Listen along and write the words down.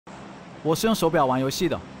我是用手表玩游戏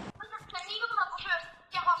的。不是，第一个动作不是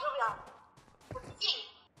电话手表，我不信。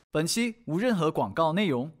本期无任何广告内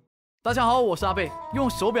容。大家好，我是阿贝。用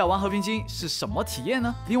手表玩和平精英是什么体验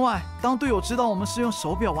呢？另外，当队友知道我们是用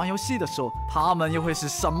手表玩游戏的时候，他们又会是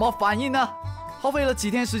什么反应呢？耗费了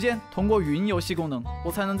几天时间，通过语音游戏功能，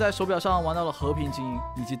我才能在手表上玩到了和平精英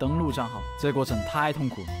以及登录账号。这个过程太痛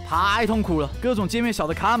苦了，太痛苦了，各种界面小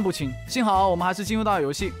的看不清。幸好我们还是进入到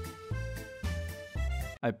游戏。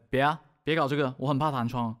哎，别搞这个，我很怕弹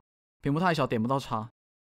窗，屏幕太小，点不到叉。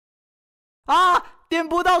啊，点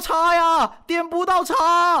不到叉呀，点不到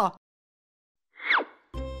叉！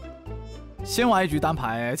先玩一局单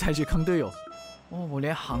排，再去坑队友。哦，我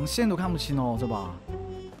连航线都看不清哦，这把。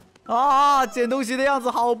啊，捡东西的样子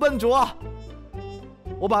好笨拙啊！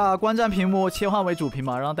我把观战屏幕切换为主屏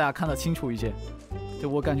吧，让大家看得清楚一些。就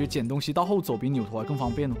我感觉捡东西到后走比扭头还更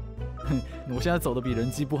方便哦。我现在走的比人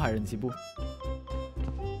机步还人机步。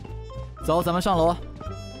走，咱们上楼。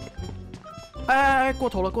哎，过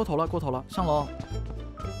头了，上楼。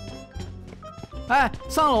哎，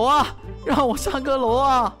上楼啊！让我上个楼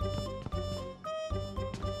啊！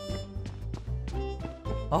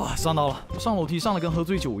啊，上到了，上楼梯上的跟喝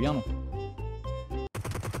醉酒一样了。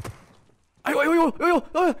哎呦，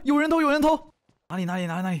有人头！哪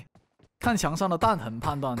里？看墙上的弹痕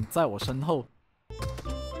判断，在我身后。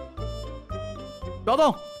不要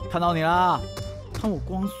动，看到你啦！看我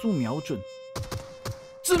光速瞄准，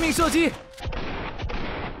致命射击！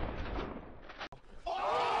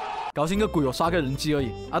高兴个鬼，我刷个人机而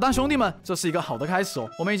已啊！但兄弟们，这是一个好的开始哦，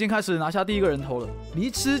我们已经开始拿下第一个人头了。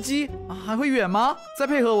离吃鸡啊，还会远吗？再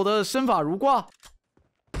配合我的身法如挂，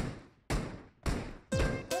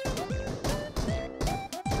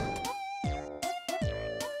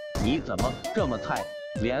你怎么这么菜，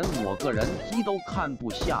连我个人机都看不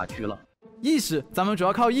下去了？意识，咱们主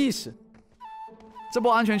要靠意识。这波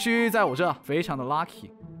安全区在我这，非常的 lucky。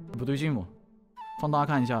不对劲哦，放大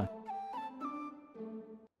看一下。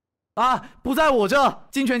啊！不在我这，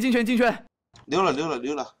进圈！溜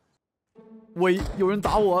了！喂，有人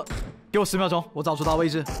打我，给我10秒钟，我找出他位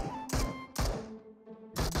置。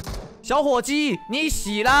小伙计，你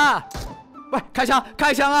洗了？喂，开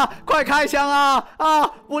枪啊！快开枪啊！啊，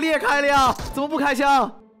我裂开了呀，怎么不开枪？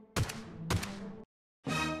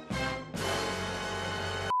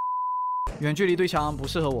远距离对枪不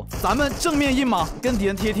适合我，咱们正面硬莽，跟敌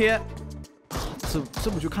人贴。啊，这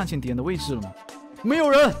不就看清敌人的位置了吗？没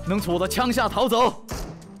有人能从我的枪下逃走。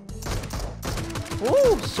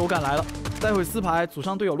哦，手感来了，待会4排组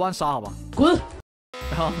上队友乱杀，好吧？滚！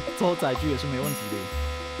然后做载具也是没问题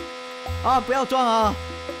的。啊，不要撞啊！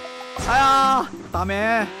哎呀，打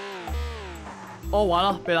没？哦，完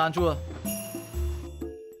了，被拦住了。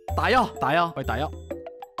打药！快打药！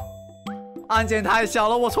按键太小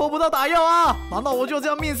了，我戳不到打药啊！难道我就这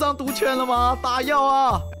样命丧毒圈了吗？打药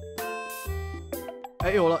啊！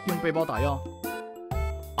哎，有了，用背包打药。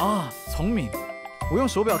啊，聪明！我用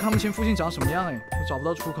手表看不清附近长什么样，哎，我找不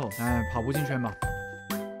到出口，哎，跑步进圈吧。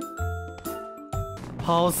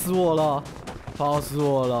跑死我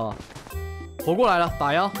了！活过来了，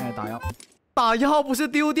打药，哎，打药不是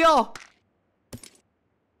丢掉，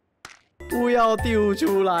不要丢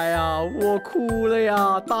出来啊！我哭了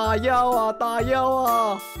呀！打药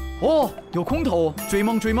啊！哦，有空投，追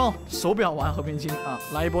梦！手表玩和平精英啊，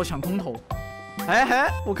来一波抢空投！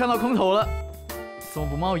哎，我看到空投了。怎么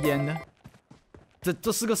不冒烟呢？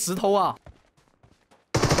这是个石头啊！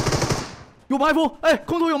有埋伏！哎，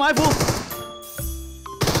空投有埋伏！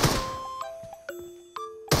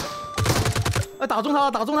哎，打中他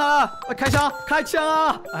了！哎，开枪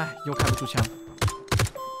啊！哎，又开不出枪，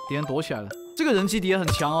敌人躲起来了。这个人机敌人很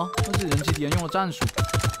强哦，但是人机敌人用了战术。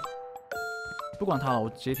不管他了，我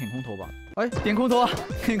直接舔空投吧。哎，点空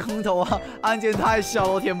投啊！按键太小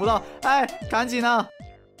了，我舔不到。哎，赶紧啊！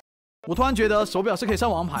我突然觉得手表是可以上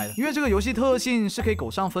王牌的，因为这个游戏特性是可以狗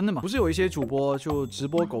上分的嘛。不是有一些主播就直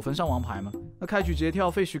播狗分上王牌吗？那开局直接跳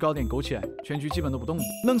废墟高点狗起来，全局基本都不动，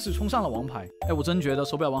愣是冲上了王牌。哎，我真觉得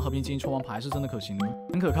手表玩和平精英冲王牌是真的可行的，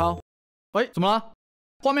很可靠。喂，怎么了？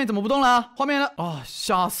画面怎么不动了？画面呢？啊，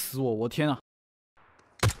吓死我！我天啊！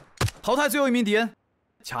淘汰最后一名敌人，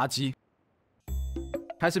掐击，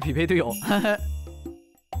开始匹配队友。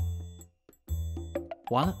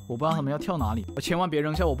完了，我不知道他们要跳哪里，千万别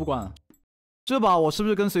扔下我不管了。这把我是不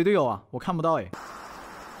是跟随队友啊？我看不到哎。一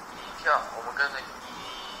跳，我们跟随一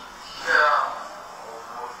跳，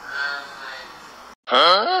我们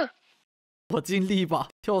跟随。我尽力吧，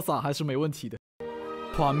跳伞还是没问题的。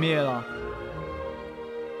团灭了，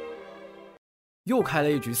又开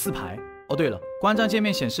了一局4排。哦，对了，观战界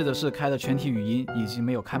面显示的是开了全体语音，以及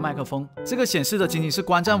没有开麦克风。这个显示的仅仅是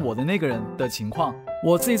观战我的那个人的情况。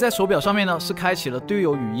我自己在手表上面呢是开启了队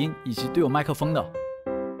友语音以及队友麦克风的。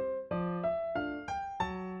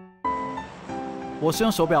我是用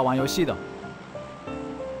手表玩游戏的。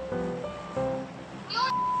你用手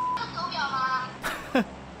表吗？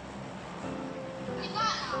你看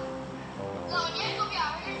啊，老年手表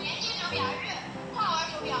还是年轻手表，还是畅玩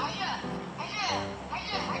手表，还是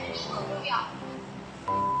苹果手表？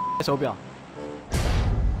手表。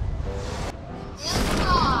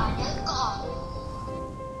严格。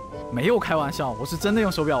没有开玩笑，我是真的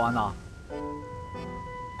用手表玩的啊。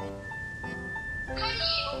我看你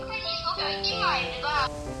手表一定买那个，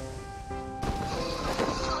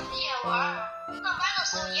手机也玩，上班的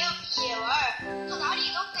时候也玩，到哪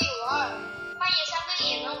里都可以玩，半夜3更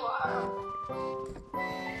也能玩。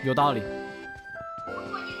有道理。如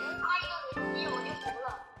果你能杀一个人机，我就服了。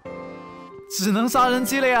只能杀人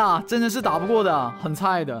机了呀，真人是打不过的，很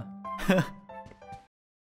菜的。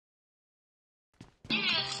据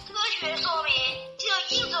科学说明，只有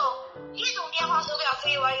一种电话手表可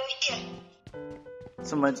以玩游戏。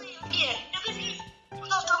什么？这游戏这个是这个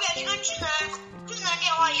手表是个智能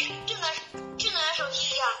电话，智能手机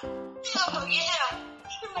一样。这个手机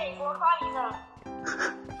是美国发明的。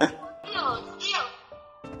只有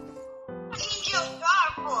12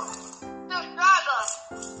副，只有12个。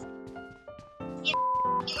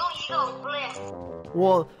你用一个我不累。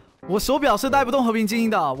我手表是带不动和平精英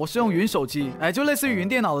的，我是用云手机，哎，就类似于云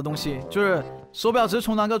电脑的东西，就是手表只是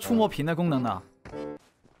充当个触摸屏的功能的。哦，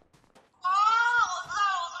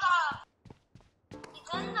我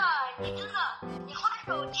知道了。你换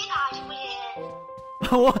手机打行不行？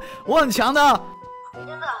我很强的。真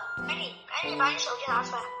的，赶紧把你手机拿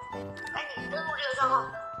出来，赶紧登录这个账号。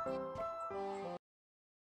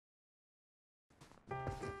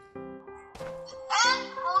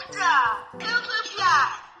不是，这个推不啊？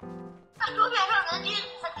那手表上能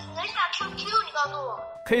下 QQ， 你告诉我。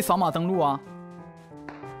可以扫码登录啊。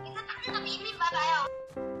你看它这个明明白白啊，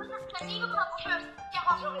不是肯定用的不是电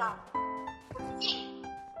话手表。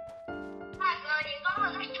大哥，你装的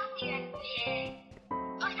那上面你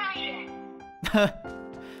多上去。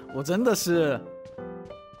我真的是。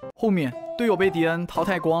后面队友被敌人淘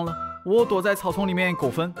汰光了，我躲在草丛里面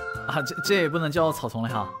苟分啊，这也不能叫草丛了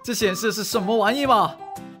哈，这显示是什么玩意嘛？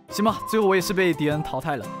行吧，最后我也是被敌人淘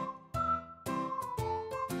汰了，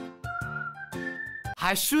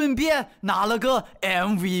还顺便拿了个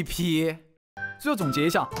MVP。最后总结一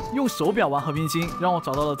下，用手表玩和平精英让我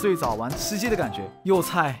找到了最早玩吃鸡的感觉，又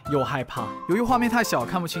菜又害怕。由于画面太小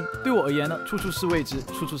看不清，对我而言呢，处处是未知，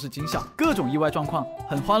处处是惊吓，各种意外状况，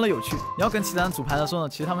很欢乐有趣。你要跟其他人组牌的时候呢，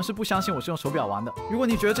其实他们是不相信我是用手表玩的。如果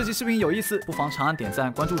你觉得这期视频有意思，不妨长按点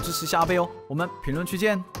赞、关注支持一下阿贝哦。我们评论区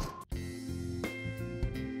见。